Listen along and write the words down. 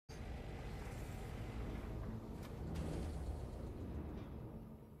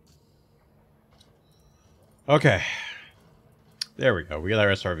Okay. There we go. We got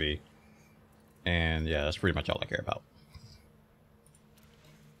our SRV. And yeah, that's pretty much all I care about.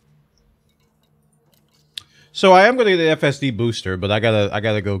 So I am going to get the FSD booster, but I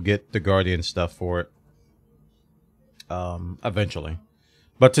gotta go get the Guardian stuff for it. Eventually.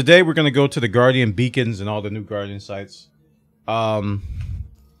 But today we're going to go to the Guardian beacons and all the new Guardian sites. And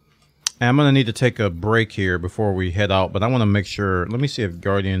I'm going to need to take a break here before we head out, but I want to make sure. Let me see if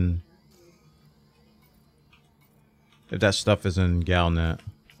Guardian, if that stuff is in Galnet.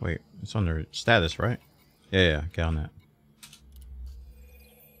 Wait, it's under status, right? Yeah, Galnet.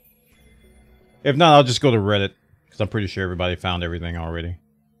 If not, I'll just go to Reddit, because I'm pretty sure everybody found everything already.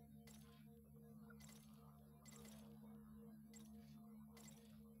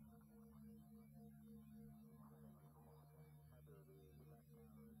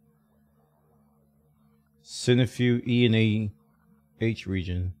 Cinefew E and A H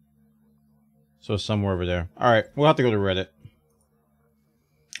region. So somewhere over there. Alright, we'll have to go to Reddit.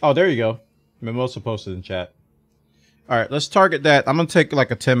 Oh, there you go. Mimosa posted in chat. Alright, let's target that. I'm going to take like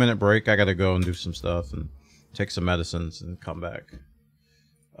a 10-minute break. I got to go and do some stuff and take some medicines and come back.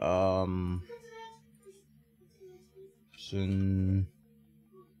 Sin...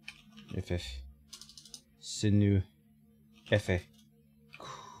 FF. Sinu... FF.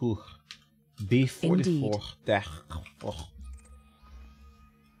 Cool. B44. Oh.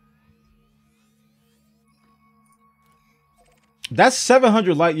 That's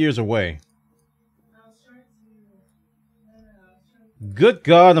 700 light years away. Good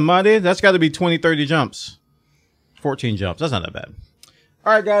God Almighty. That's got to be 20, 30 jumps. 14 jumps. That's not that bad.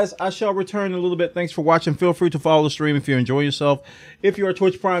 Alright guys, I shall return in a little bit. Thanks for watching. Feel free to follow the stream if you enjoy yourself. If you're a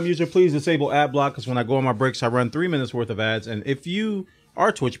Twitch Prime user, please disable ad block, because when I go on my breaks, I run 3 minutes worth of ads. And if you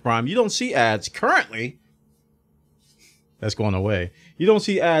are Twitch Prime, you don't see ads currently. That's going away. You don't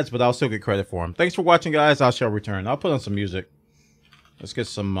see ads, but I'll still get credit for them. Thanks for watching, guys. I shall return. I'll put on some music. Let's get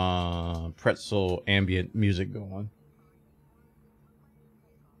some pretzel ambient music going.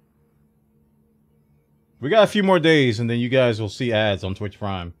 We got a few more days, and then you guys will see ads on Twitch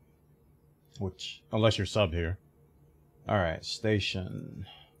Prime. Which, unless you're sub here. Alright, station.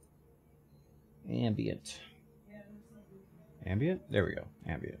 Ambient. Ambient? There we go.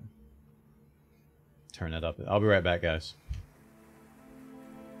 Ambient. Turn that up. I'll be right back, guys.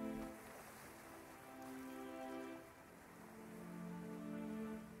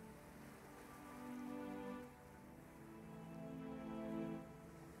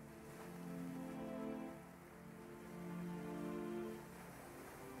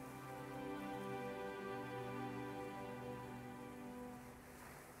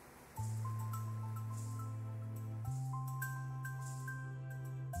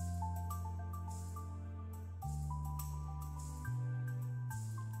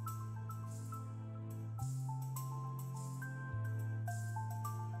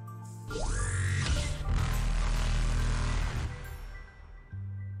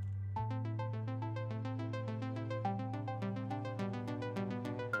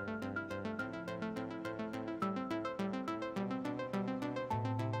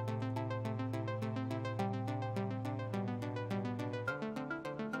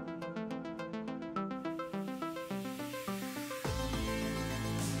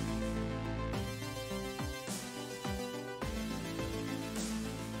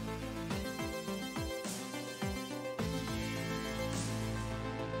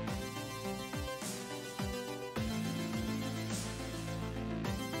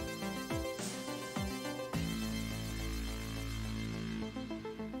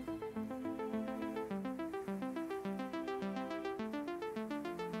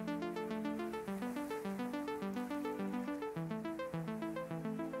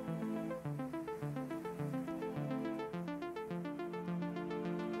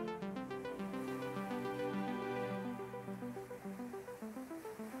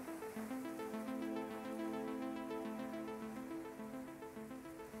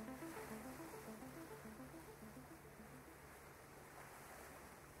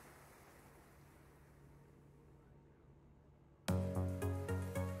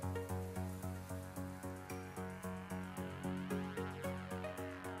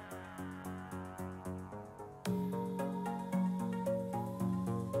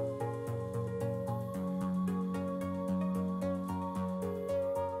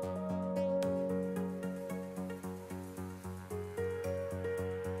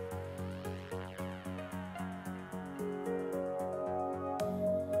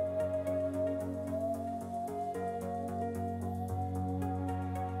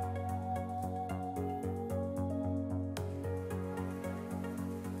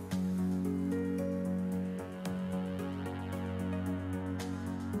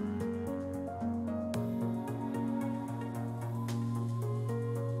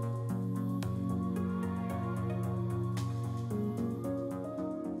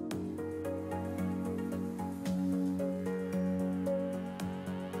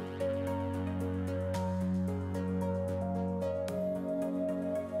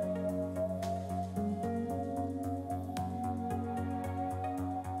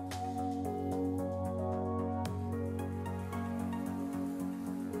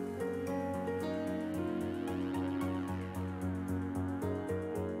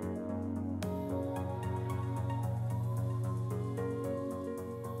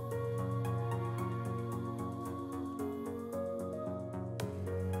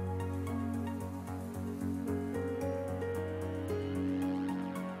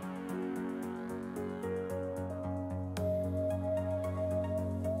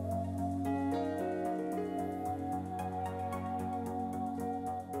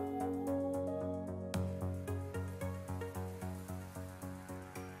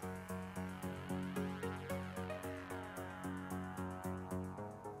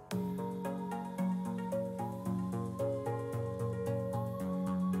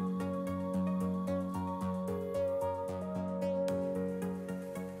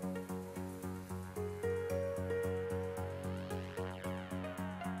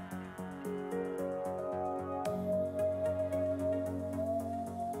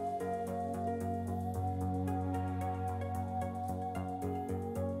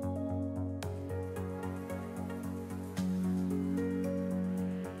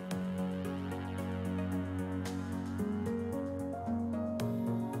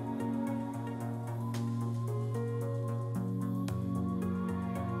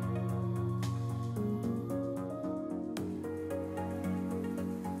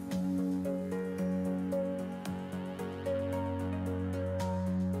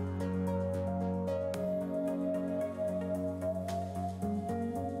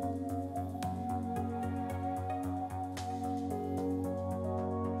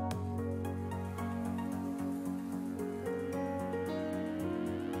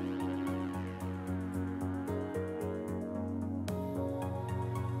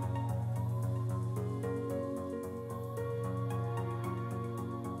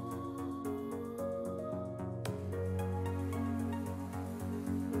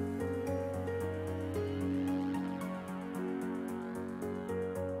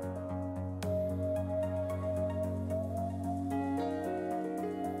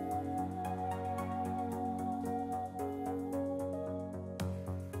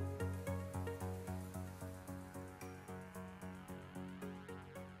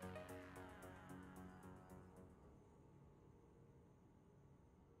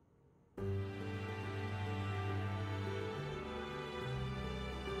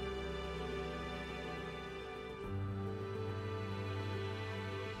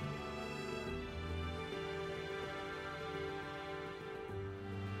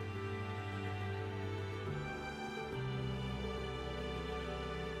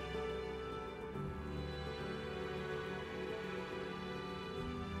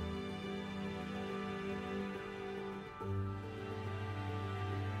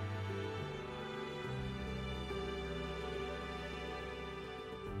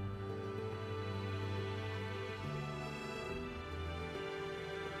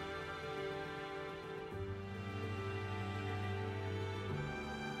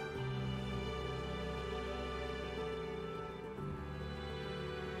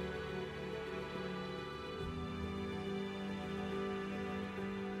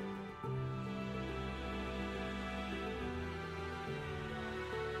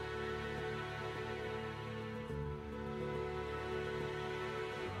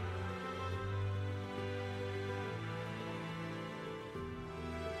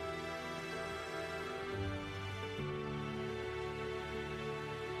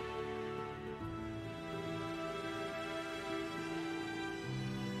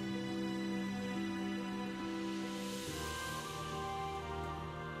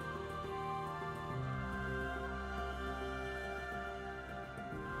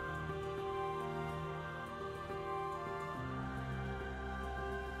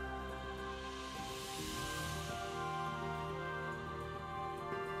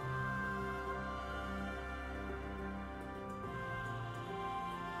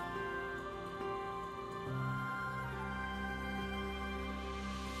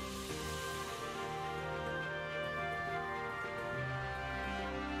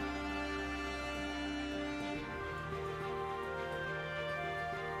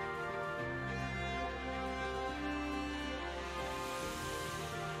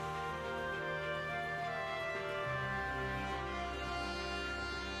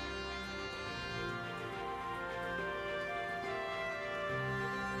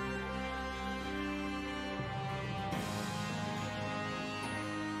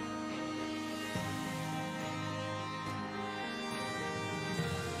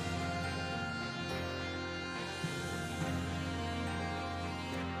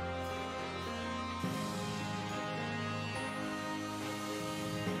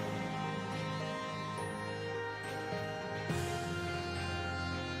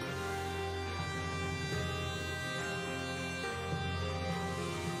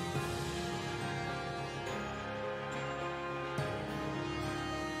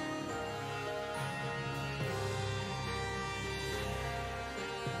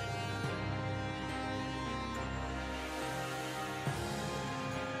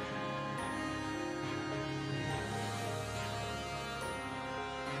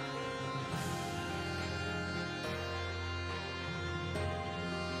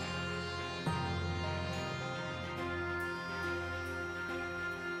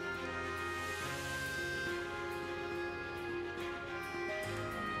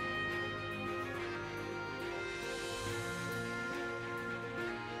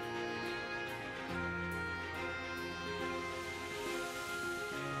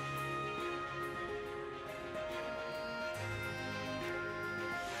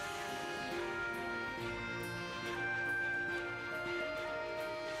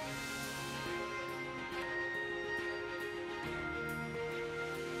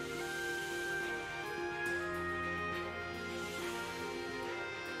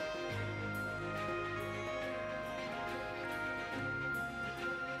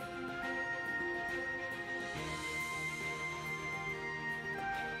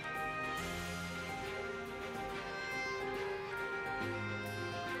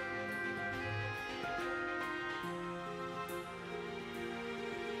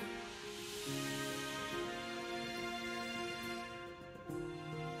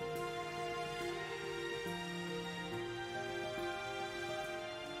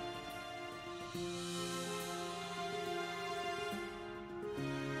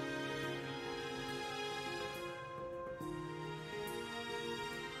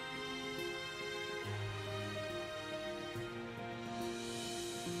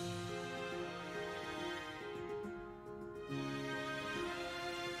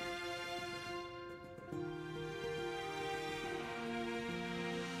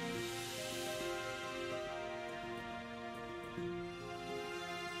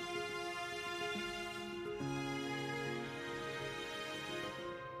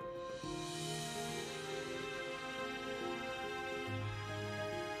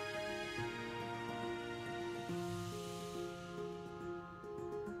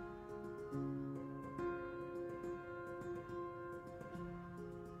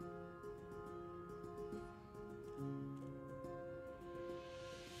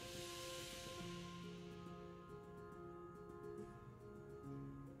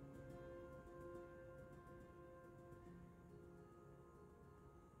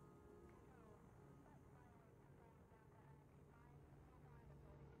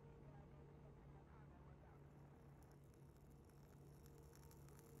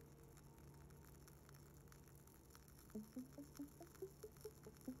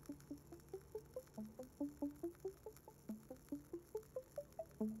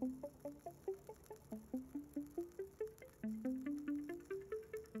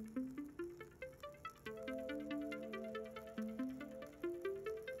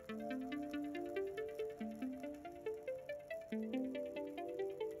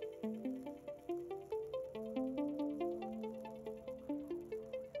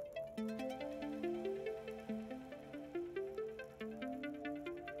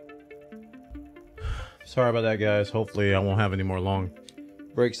 Sorry about that, guys. Hopefully I won't have any more long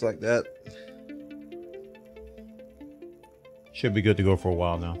breaks like that. Should be good to go for a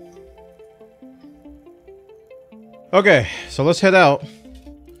while now. Okay, so let's head out.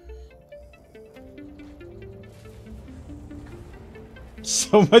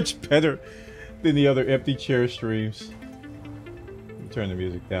 So much better than the other empty chair streams. Let me turn the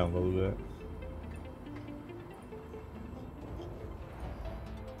music down a little bit.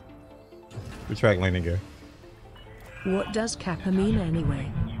 Retract landing gear. What does Kappa mean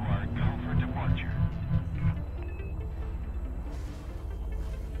anyway? You are go for departure.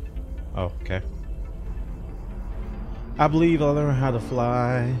 Oh, okay. I believe I'll learn how to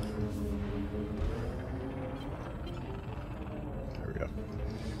fly. There we go.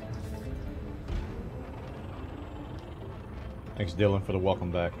 Thanks, Dylan, for the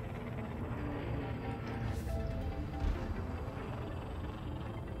welcome back.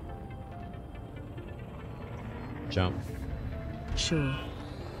 Jump. Sure.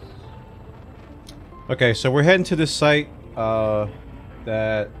 Okay, so we're heading to this site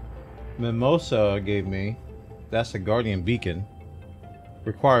that Mimosa gave me. That's a Guardian beacon.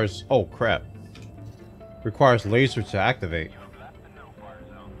 Requires... oh, crap. Requires laser to activate.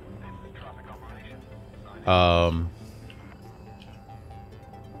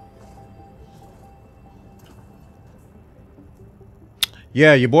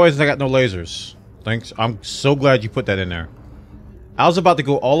 Yeah, your boys got no lasers. Thanks. I'm so glad you put that in there. I was about to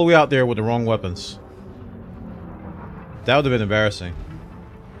go all the way out there with the wrong weapons. That would have been embarrassing.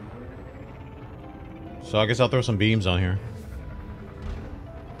 So I guess I'll throw some beams on here.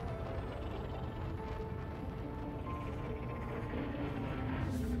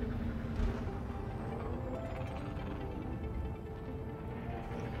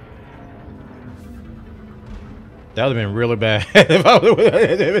 That would have been really bad. If I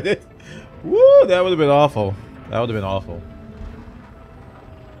would've... Woo, that would have been awful. That would have been awful.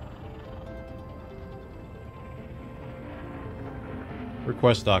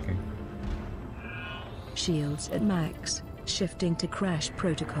 Request docking. Shields at max. Shifting to crash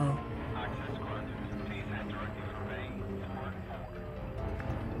protocol. Access granted. Please enter a bay. Support forward.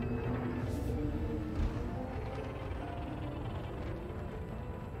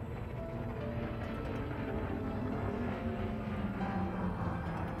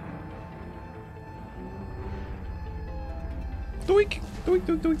 Doink! Doink,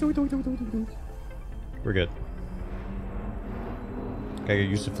 doink, doink, doink, doink, doink, doink, doink. We're good. Gotta get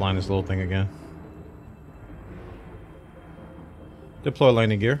used to flying this little thing again. Deploy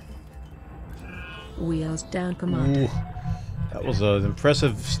landing gear. Wheels down, Commander. Ooh, that was an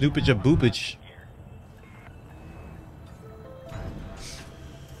impressive snoopage of boopage.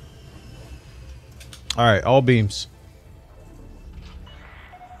 Alright, all beams.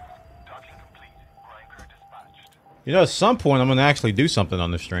 Docking complete. Prime crew dispatched. You know, at some point I'm gonna actually do something on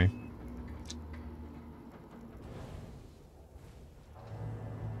this stream.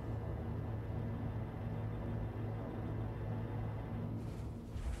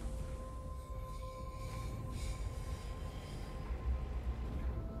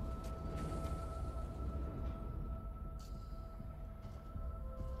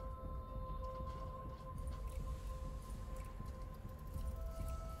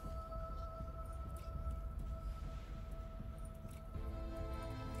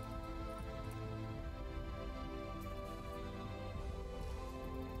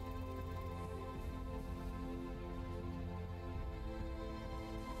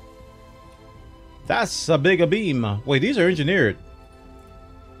 That's a big a beam. Wait, these are engineered.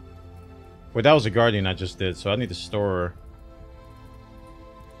 Wait, that was a Guardian I just did, so I need to store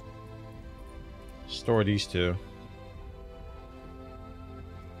these two.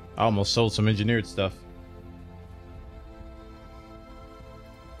 I almost sold some engineered stuff.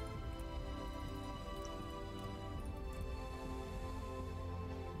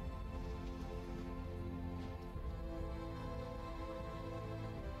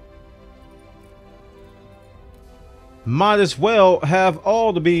 Might as well have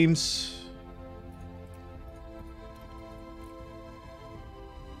all the beams.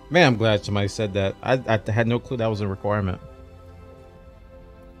 Man, I'm glad somebody said that. I had no clue that was a requirement.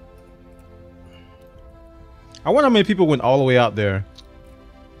 I wonder how many people went all the way out there.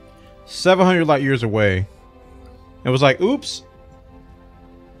 700 light years away. And was like, oops.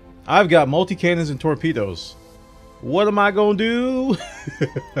 I've got multi-cannons and torpedoes. What am I gonna do?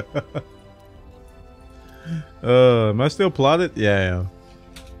 Am I still plotted? Yeah, I am.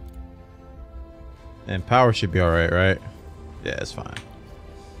 And power should be alright, right? Yeah, it's fine.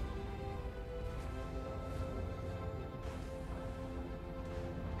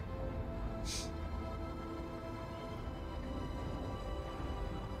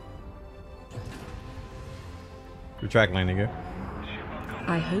 Retract landing gear.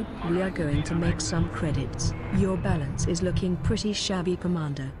 I hope we are going to make some credits. Your balance is looking pretty shabby,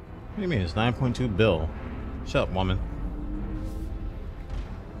 Commander. What do you mean? It's 9.2 bill. Shut up, woman.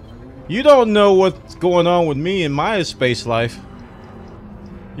 You don't know what's going on with me in my space life.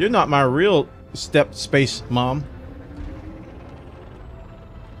 You're not my real step space mom.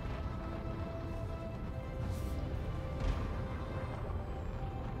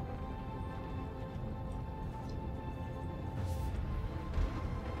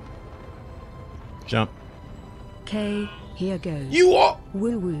 Jump. Okay, here goes. You are.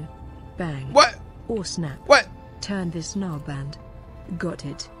 Woo woo. Bang. What? Or snap. What? Turn this knob and. Got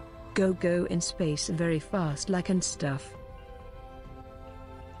it. Go in space very fast like and stuff.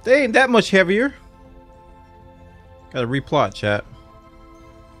 They ain't that much heavier. Gotta replot, chat.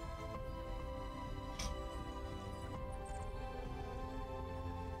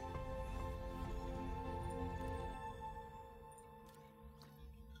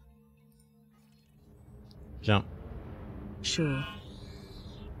 Jump. Sure.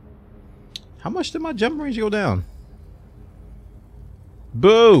 How much did my jump range go down?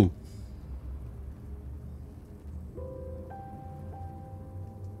 Boo!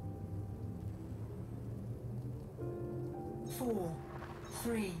 Four,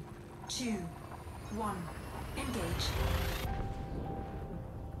 three, two, one. Engage.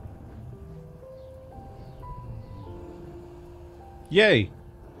 Yay!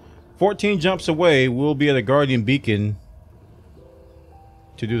 14 jumps away, we'll be at a Guardian Beacon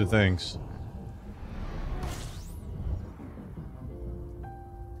to do the things.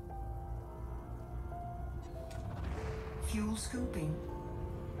 Fuel scooping.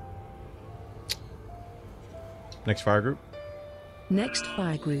 Next fire group. Next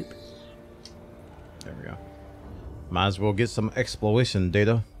fire group. There we go. Might as well get some exploration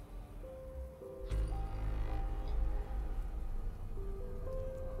data.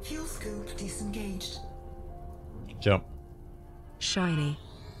 Fuel scoop disengaged. Jump. Shiny.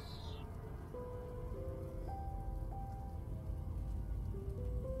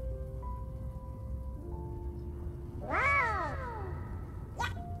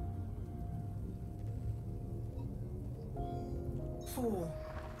 Four,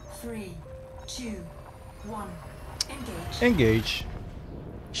 three, two, one. Engage. Engage.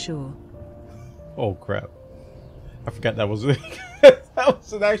 Sure. Oh crap. I forgot that was that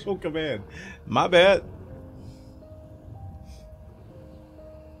was an actual command. My bad.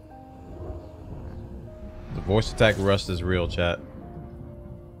 The voice attack rust is real, chat.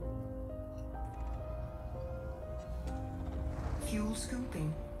 Fuel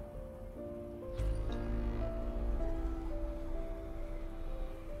scooping.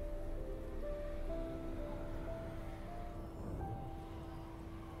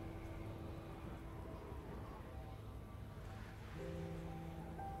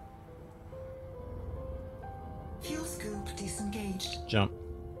 Fuel scoop disengaged. Jump.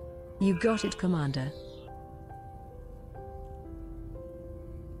 You got it, Commander.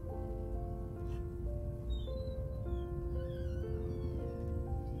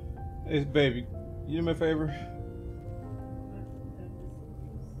 Hey, baby, you do me a favor?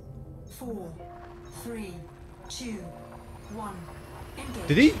 Four, three, two, one. Engage.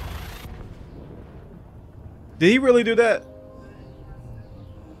 Did he? Did he really do that?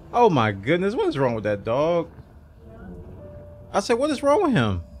 Oh my goodness, what is wrong with that dog? I said, what is wrong with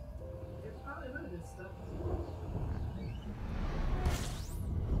him?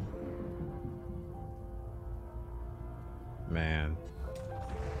 Man,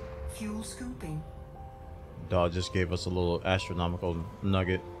 Fuel scooping. dog just gave us a little astronomical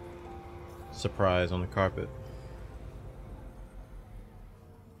nugget surprise on the carpet.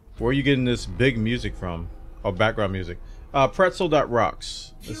 Where are you getting this big music from? Oh, background music.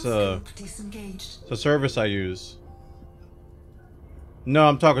 Pretzel.rocks. It's Fuel scoop disengaged. a service I use. No,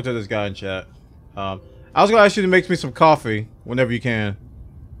 I'm talking to this guy in chat. I was gonna ask you to make me some coffee whenever you can.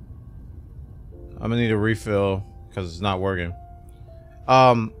 I'm gonna need a refill because it's not working.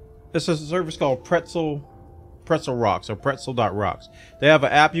 It's a service called Pretzel Rocks, or Pretzel.rocks. They have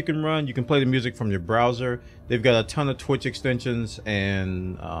an app you can run. You can play the music from your browser. They've got a ton of Twitch extensions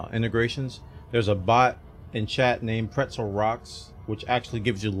and integrations. There's a bot in chat named Pretzel Rocks, which actually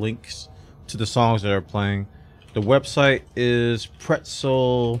gives you links to the songs that are playing. The website is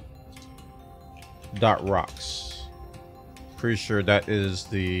Pretzel.rocks. Pretty sure that is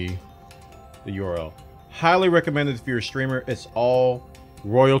the URL. Highly recommended if you're a streamer. It's all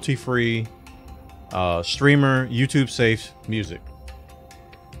royalty-free, streamer, YouTube safe music.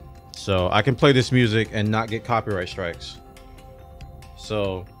 So I can play this music and not get copyright strikes.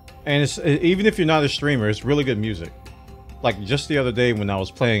 So, and it's, even if you're not a streamer, it's really good music. Like just the other day when I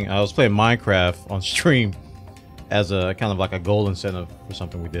was playing Minecraft on stream as a kind of like a goal incentive for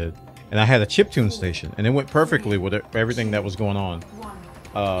something we did. And I had a chiptune station and it went perfectly with everything that was going on.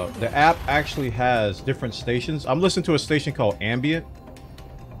 The app actually has different stations. I'm listening to a station called Ambient.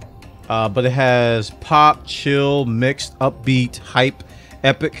 But it has pop, chill, mixed, upbeat, hype,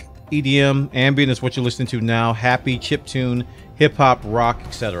 epic, EDM. Ambient is what you're listening to now. Happy, chiptune, hip hop, rock,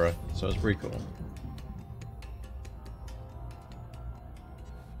 etc. So it's pretty cool.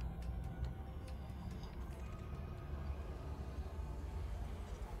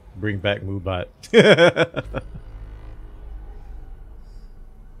 Bring back Moobot.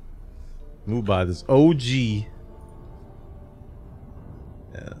 Moobot is OG.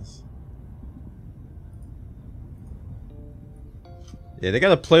 Yes. Yeah, they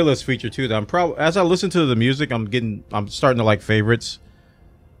got a playlist feature too that I'm probably, as I listen to the music, I'm starting to like favorites.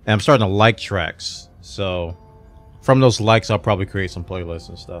 And I'm starting to like tracks. So from those likes, I'll probably create some playlists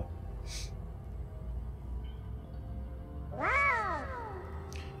and stuff.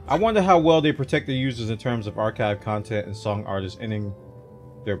 I wonder how well they protect their users in terms of archive content and song artists ending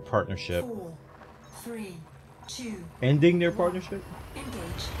their partnership. 4, 3, 2, Ending their partnership?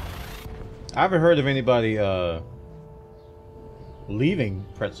 engage. I haven't heard of anybody leaving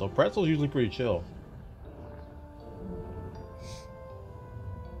Pretzel. Pretzel's usually pretty chill.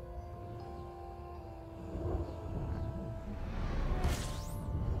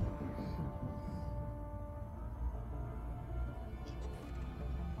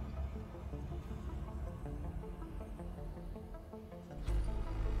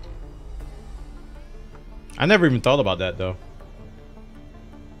 I never even thought about that though.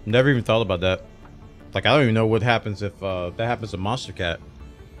 Never even thought about that. Like, I don't even know what happens if that happens to Monster Cat.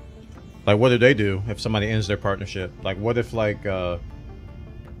 Like, what do they do if somebody ends their partnership? Like, what if, like, what's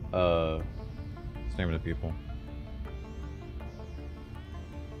the name of the people?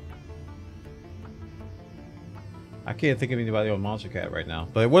 I can't think of anybody on Monster Cat right now.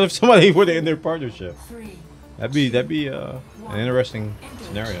 But what if somebody would end their partnership? 3, That'd be an interesting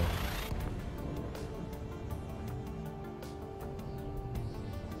scenario.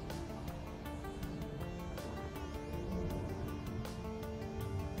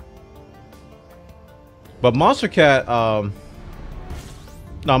 But Monster Cat, no,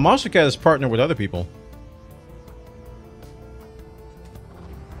 Monster Cat is partnered with other people.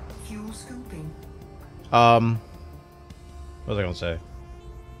 fuel scooping. What was I gonna say?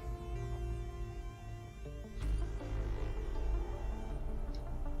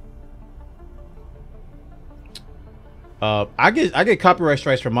 I get copyright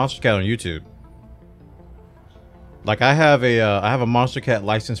strikes from Monster Cat on YouTube. Like I have a Monster Cat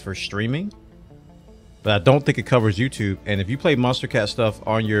license for streaming. But I don't think it covers YouTube. And if you play Monster Cat stuff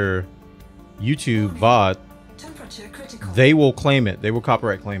on your YouTube VOD, Temperature critical. they will claim it. They will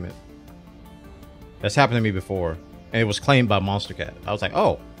copyright claim it. That's happened to me before. And it was claimed by Monster Cat. I was like,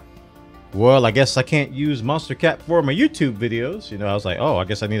 oh. Well, I guess I can't use Monster Cat for my YouTube videos. You know, I was like, oh, I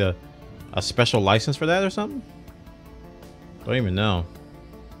guess I need a special license for that or something? Don't even know.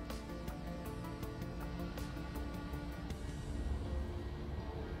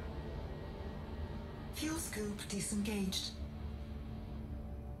 Fuel scoop disengaged.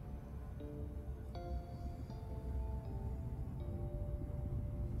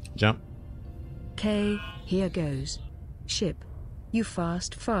 Jump. Okay, here goes. Ship. You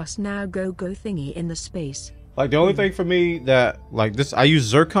fast now go thingy in the space. Like the only thing for me that like this, I use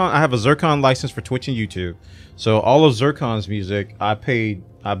Zircon. I have a Zircon license for Twitch and YouTube. So all of Zircon's music, I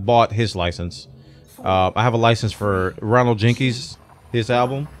bought his license. I have a license for Ronald Jenkins, his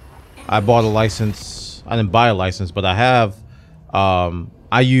album. I bought a license. I didn't buy a license, but I have.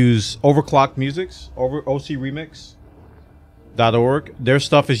 I use Overclocked Musics, OCRemix.org. Their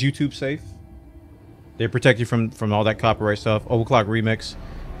stuff is YouTube safe. They protect you from all that copyright stuff. Overclock Remix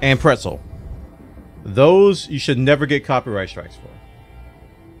and Pretzel. Those you should never get copyright strikes for.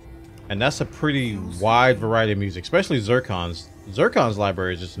 And that's a pretty wide variety of music, especially Zircon's. Zircon's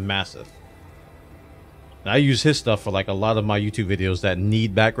library is just massive. And I use his stuff for like a lot of my YouTube videos that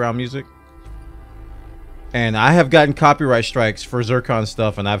need background music. And I have gotten copyright strikes for Zircon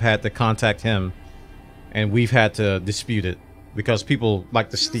stuff, and I've had to contact him, and we've had to dispute it because people like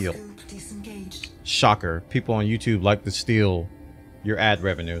to steal. Scope disengaged. Shocker. People on YouTube like to steal your ad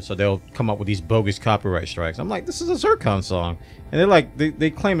revenue, so they'll come up with these bogus copyright strikes. I'm like, this is a Zircon song. And they're like,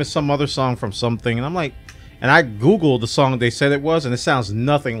 they claim it's some other song from something, and I'm like, and I Googled the song they said it was, and it sounds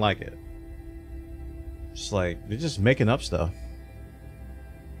nothing like it. It's like, they're just making up stuff.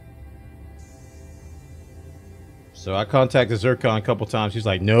 So I contacted Zircon a couple times. He's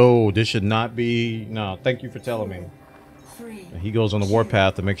like, no, this should not be. No, thank you for telling me. 3. And he goes on the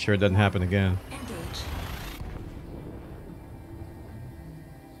warpath to make sure it doesn't happen again. Engage.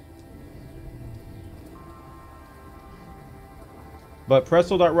 But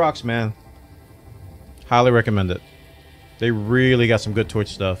Presto.rocks, man. Highly recommend it. They really got some good Twitch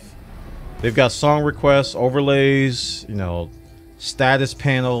stuff. They've got song requests, overlays, you know, status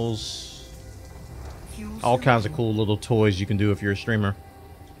panels, Fuel all kinds of cell cool little toys you can do if you're a streamer.